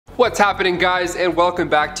What's happening, guys, and welcome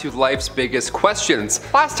back to Life's Biggest Questions.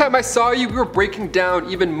 Last time I saw you, we were breaking down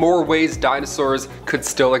even more ways dinosaurs could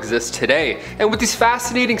still exist today. And with these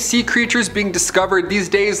fascinating sea creatures being discovered these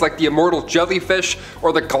days, like the immortal jellyfish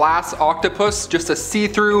or the glass octopus, just a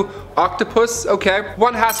see-through octopus, okay,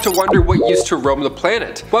 one has to wonder what used to roam the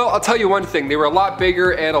planet. Well, I'll tell you one thing, they were a lot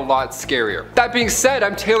bigger and a lot scarier. That being said,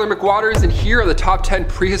 I'm Taylor McWaters, and here are the top 10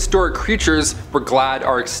 prehistoric creatures we're glad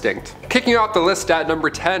are extinct. Kicking off the list at number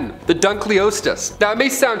 10, the Dunkleosteus. Now, it may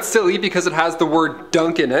sound silly because it has the word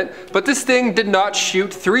dunk in it, but this thing did not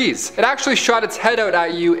shoot threes. It actually shot its head out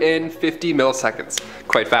at you in 50 milliseconds.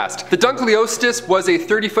 Quite fast. The Dunkleosteus was a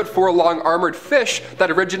 30-foot-4 long armored fish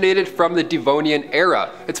that originated from the Devonian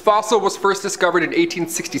era. Its fossil was first discovered in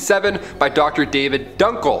 1867 by Dr. David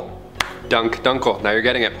Dunkel. Dunkel, now you're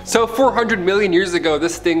getting it. So 400 million years ago,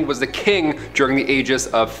 this thing was the king during the ages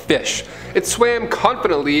of fish. It swam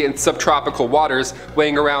confidently in subtropical waters,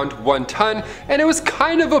 weighing around 1 ton, and it was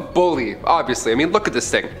kind of a bully, obviously. I mean, look at this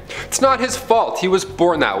thing. It's not his fault, he was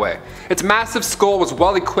born that way. Its massive skull was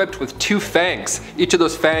well equipped with 2 fangs. Each of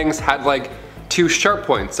those fangs had like 2 sharp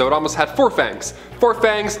points, so it almost had 4 fangs. 4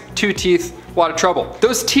 fangs, 2 teeth, a lot of trouble.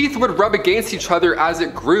 Those teeth would rub against each other as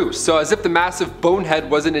it grew, so as if the massive bonehead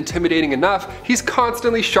wasn't intimidating enough, he's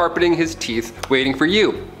constantly sharpening his teeth, waiting for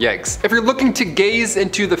you. Yikes. If you're looking to gaze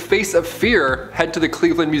into the face of fear, head to the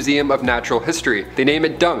Cleveland Museum of Natural History. They name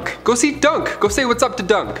it Dunk. Go see Dunk. Go say what's up to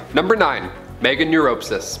Dunk. Number 9,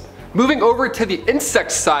 Megalodon. Moving over to the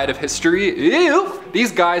insect side of history, ew,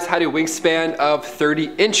 these guys had a wingspan of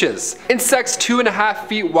 30 inches. Insects 2.5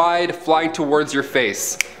 feet wide flying towards your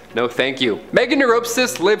face. No thank you.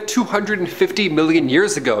 Megalodon lived 250 million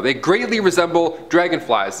years ago. They greatly resemble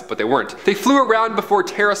dragonflies, but they weren't. They flew around before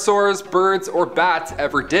pterosaurs, birds, or bats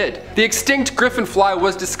ever did. The extinct griffin fly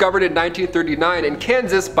was discovered in 1939 in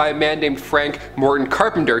Kansas by a man named Frank Morton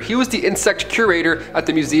Carpenter. He was the insect curator at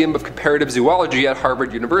the Museum of Comparative Zoology at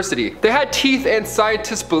Harvard University. They had teeth, and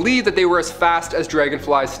scientists believe that they were as fast as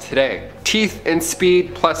dragonflies today. Teeth and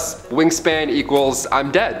speed plus wingspan equals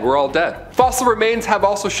I'm dead. We're all dead. Fossil remains have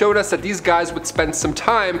also showed us that these guys would spend some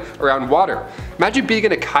time around water. Imagine being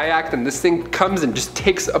in a kayak and this thing comes and just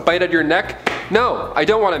takes a bite out of your neck. No, I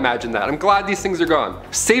don't want to imagine that. I'm glad these things are gone.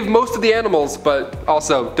 Save most of the animals, but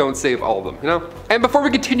also don't save all of them, you know? And before we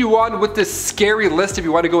continue on with this scary list, if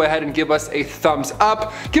you want to go ahead and give us a thumbs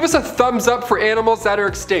up, give us a thumbs up for animals that are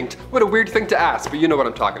extinct. What a weird thing to ask, but you know what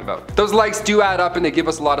I'm talking about. Those likes do add up and they give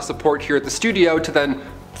us a lot of support here at the studio to then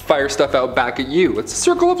fire stuff out back at you. It's a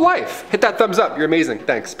circle of life. Hit that thumbs up, you're amazing.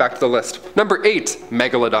 Thanks, back to the list. Number 8,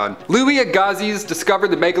 Megalodon. Louis Agassiz discovered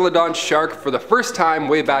the megalodon shark for the first time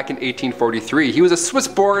way back in 1843. He was a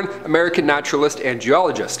Swiss-born American naturalist and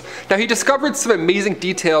geologist. Now, he discovered some amazing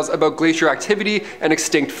details about glacier activity and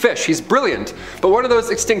extinct fish. He's brilliant, but one of those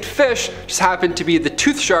extinct fish just happened to be the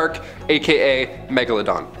tooth shark, aka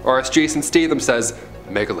Megalodon, or as Jason Statham says,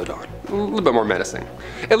 Megalodon. A little bit more menacing.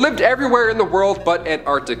 It lived everywhere in the world but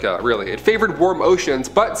Antarctica, really. It favored warm oceans,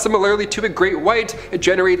 but similarly to a great white, it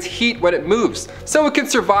generates heat when it moves, so it can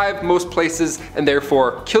survive most places and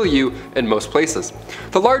therefore kill you in most places.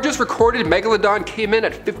 The largest recorded megalodon came in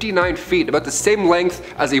at 59 feet, about the same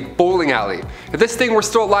length as a bowling alley. If this thing were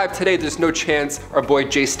still alive today, there's no chance our boy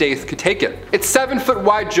Jay Stath could take it. Its 7-foot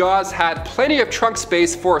wide jaws had plenty of trunk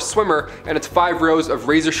space for a swimmer, and its 5 rows of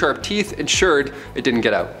razor-sharp teeth ensured it didn't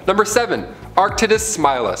get out. Number 7, Arctodus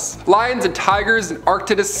smilus. Lions and tigers and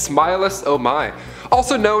Arctodus smilus, oh my.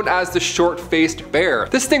 Also known as the short-faced bear.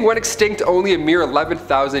 This thing went extinct only a mere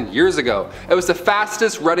 11,000 years ago. It was the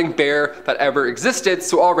fastest running bear that ever existed,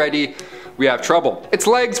 so already we have trouble. Its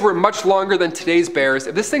legs were much longer than today's bears.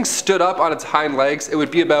 If this thing stood up on its hind legs, it would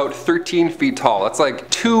be about 13 feet tall. That's like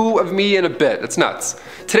 2 of me and a bit. It's nuts.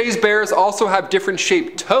 Today's bears also have different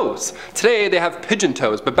shaped toes. Today they have pigeon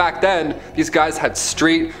toes, but back then these guys had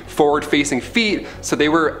straight forward-facing feet, so they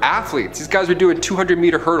were athletes. These guys were doing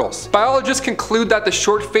 200-meter hurdles. Biologists conclude that the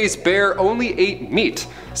short-faced bear only ate meat,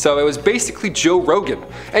 so it was basically Joe Rogan.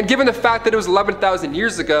 And given the fact that it was 11,000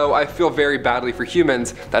 years ago, I feel very badly for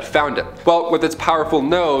humans that found it. Well, with its powerful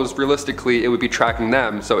nose, realistically, it would be tracking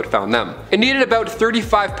them, so it found them. It needed about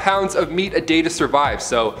 35 pounds of meat a day to survive,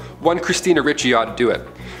 so one Christina Ricci ought to do it.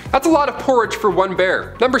 That's a lot of porridge for one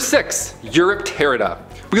bear. Number 6, Eurypterida.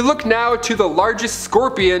 We look now to the largest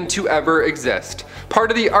scorpion to ever exist.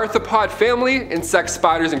 Part of the arthropod family, insects,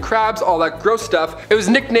 spiders, and crabs, all that gross stuff, it was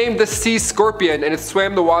nicknamed the sea scorpion and it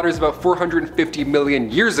swam the waters about 450 million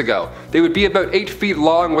years ago. They would be about 8 feet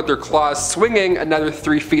long with their claws swinging another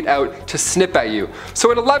 3 feet out to snip at you. So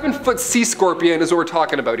an 11-foot sea scorpion is what we're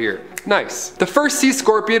talking about here. Nice. The first sea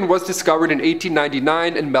scorpion was discovered in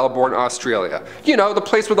 1899 in Melbourne, Australia. You know, the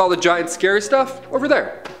place with all the giant scary stuff? Over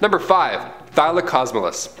there. Number 5.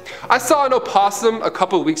 Thylacosmolus. I saw an opossum a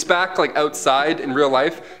couple weeks back, like outside in real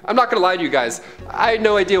life. I'm not gonna lie to you guys, I had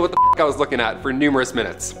no idea what the f I was looking at for numerous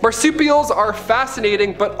minutes. Marsupials are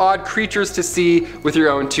fascinating but odd creatures to see with your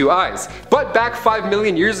own 2 eyes. But back 5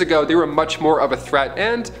 million years ago, they were much more of a threat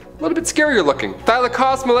and a little bit scarier looking.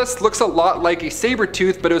 Thylacosmolus looks a lot like a saber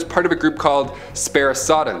tooth, but it was part of a group called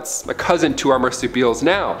Sparassodonts, a cousin to our marsupials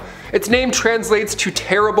now. Its name translates to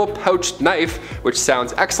terrible pouched knife, which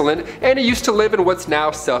sounds excellent, and it used to live in what's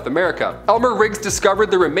now South America. Elmer Riggs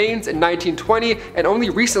discovered the remains in 1920, and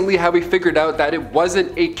only recently have we figured out that it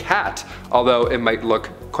wasn't a cat, although it might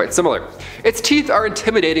look quite similar. Its teeth are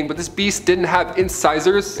intimidating, but this beast didn't have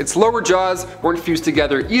incisors. Its lower jaws weren't fused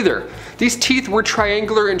together either. These teeth were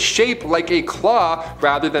triangular in shape like a claw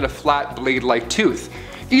rather than a flat blade-like tooth.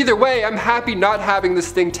 Either way, I'm happy not having this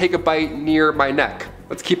thing take a bite near my neck.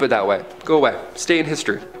 Let's keep it that way. Go away. Stay in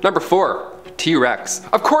history. Number 4. T-Rex.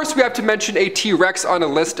 Of course we have to mention a T-Rex on a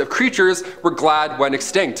list of creatures we're glad went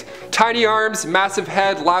extinct. Tiny arms, massive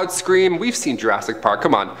head, loud scream, we've seen Jurassic Park,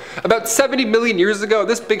 come on. About 70 million years ago,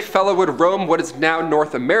 this big fella would roam what is now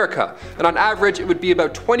North America, and on average it would be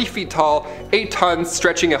about 20 feet tall, 8 tons,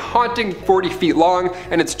 stretching a haunting 40 feet long,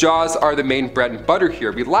 and its jaws are the main bread and butter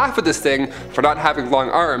here. We laugh at this thing for not having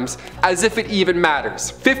long arms, as if it even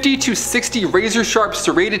matters. 50 to 60 razor sharp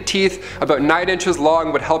serrated teeth, about 9 inches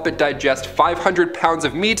long, would help it digest 500 pounds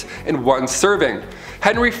of meat in one serving.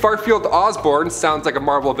 Henry Farfield Osborn sounds like a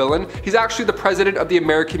Marvel villain. He's actually the president of the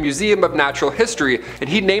American Museum of Natural History, and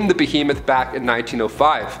he named the behemoth back in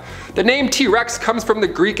 1905. The name T-Rex comes from the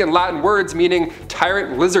Greek and Latin words meaning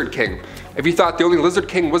tyrant lizard king. If you thought the only lizard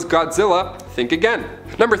king was Godzilla, think again.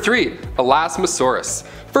 Number 3. Elasmosaurus.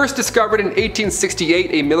 First discovered in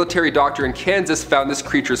 1868, a military doctor in Kansas found this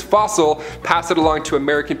creature's fossil, passed it along to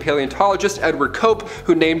American paleontologist Edward Cope,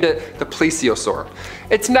 who named it the plesiosaur.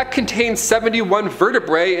 Its neck contained 71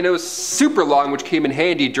 vertebrae and it was super long, which came in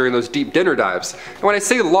handy during those deep dinner dives. And when I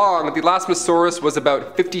say long, the Elasmosaurus was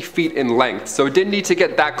about 50 feet in length, so it didn't need to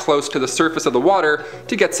get that close to the surface of the water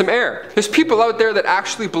to get some air. There's people out there that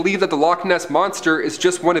actually believe that the Loch Ness Monster is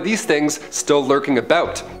just one of these things still lurking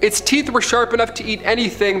about. Its teeth were sharp enough to eat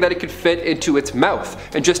anything that it could fit into its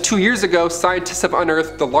mouth, and just 2 years ago scientists have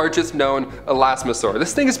unearthed the largest known elasmosaur.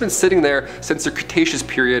 This thing has been sitting there since the Cretaceous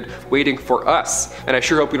period waiting for us, and I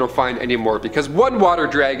sure hope we don't find any more because one water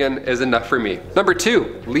dragon is enough for me. Number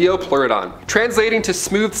 2. Leopleurodon. Translating to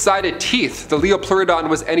smooth-sided teeth, the Leopleurodon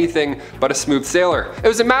was anything but a smooth sailor. It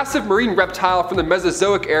was a massive marine reptile from the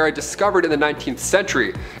Mesozoic era discovered in the 19th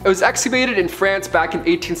century. It was excavated in France back in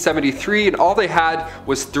 1873 and all they had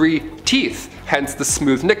was 3 teeth, hence the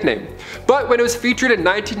smooth nickname. But when it was featured in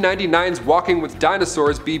 1999's Walking with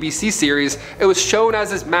Dinosaurs BBC series, it was shown as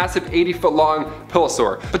this massive 80-foot long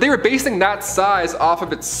pilosaur. But they were basing that size off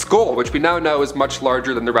of its skull, which we now know is much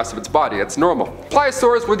larger than the rest of its body. It's normal.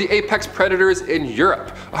 Pliosaurs were the apex predators in Europe.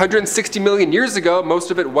 160 million years ago,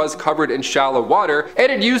 most of it was covered in shallow water,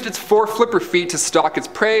 and it used its 4 flipper feet to stalk its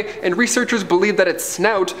prey, and researchers believe that its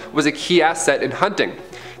snout was a key asset in hunting.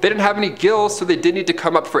 They didn't have any gills, so they did need to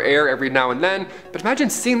come up for air every now and then, but imagine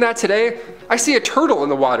seeing that today. I see a turtle in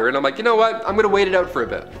the water and I'm like, you know what, I'm gonna wait it out for a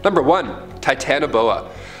bit. Number 1. Titanoboa.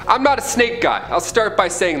 I'm not a snake guy, I'll start by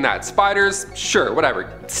saying that. Spiders, sure,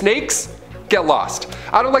 whatever. Snakes? Get lost.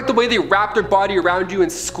 I don't like the way they wrap their body around you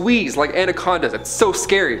and squeeze like anacondas. It's so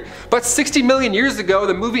scary. But 60 million years ago,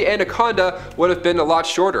 the movie Anaconda would have been a lot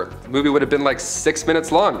shorter. The movie would have been like 6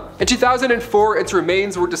 minutes long. In 2004, its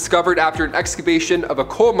remains were discovered after an excavation of a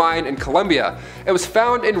coal mine in Colombia. It was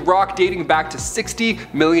found in rock dating back to 60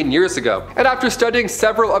 million years ago. And after studying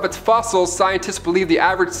several of its fossils, scientists believe the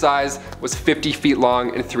average size was 50 feet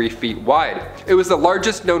long and 3 feet wide. It was the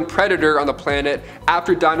largest known predator on the planet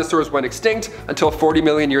after dinosaurs went extinct, until 40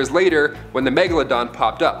 million years later when the megalodon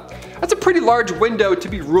popped up. That's a pretty large window to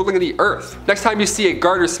be ruling the earth. Next time you see a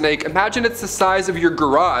garter snake, imagine it's the size of your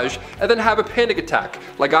garage and then have a panic attack,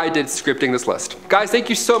 like I did scripting this list. Guys, thank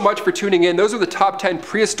you so much for tuning in. Those are the top 10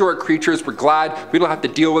 prehistoric creatures we're glad we don't have to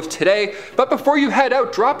deal with today. But before you head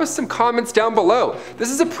out, drop us some comments down below. This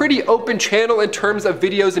is a pretty open channel in terms of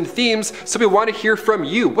videos and themes, so we want to hear from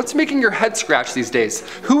you. What's making your head scratch these days?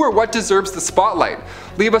 Who or what deserves the spotlight?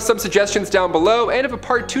 Leave us some suggestions down below, and if a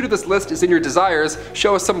part 2 to this list is in your desires,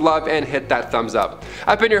 show us some love and hit that thumbs up.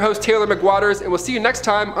 I've been your host, Taylor McWaters, and we'll see you next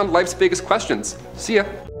time on Life's Biggest Questions. See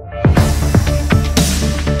ya.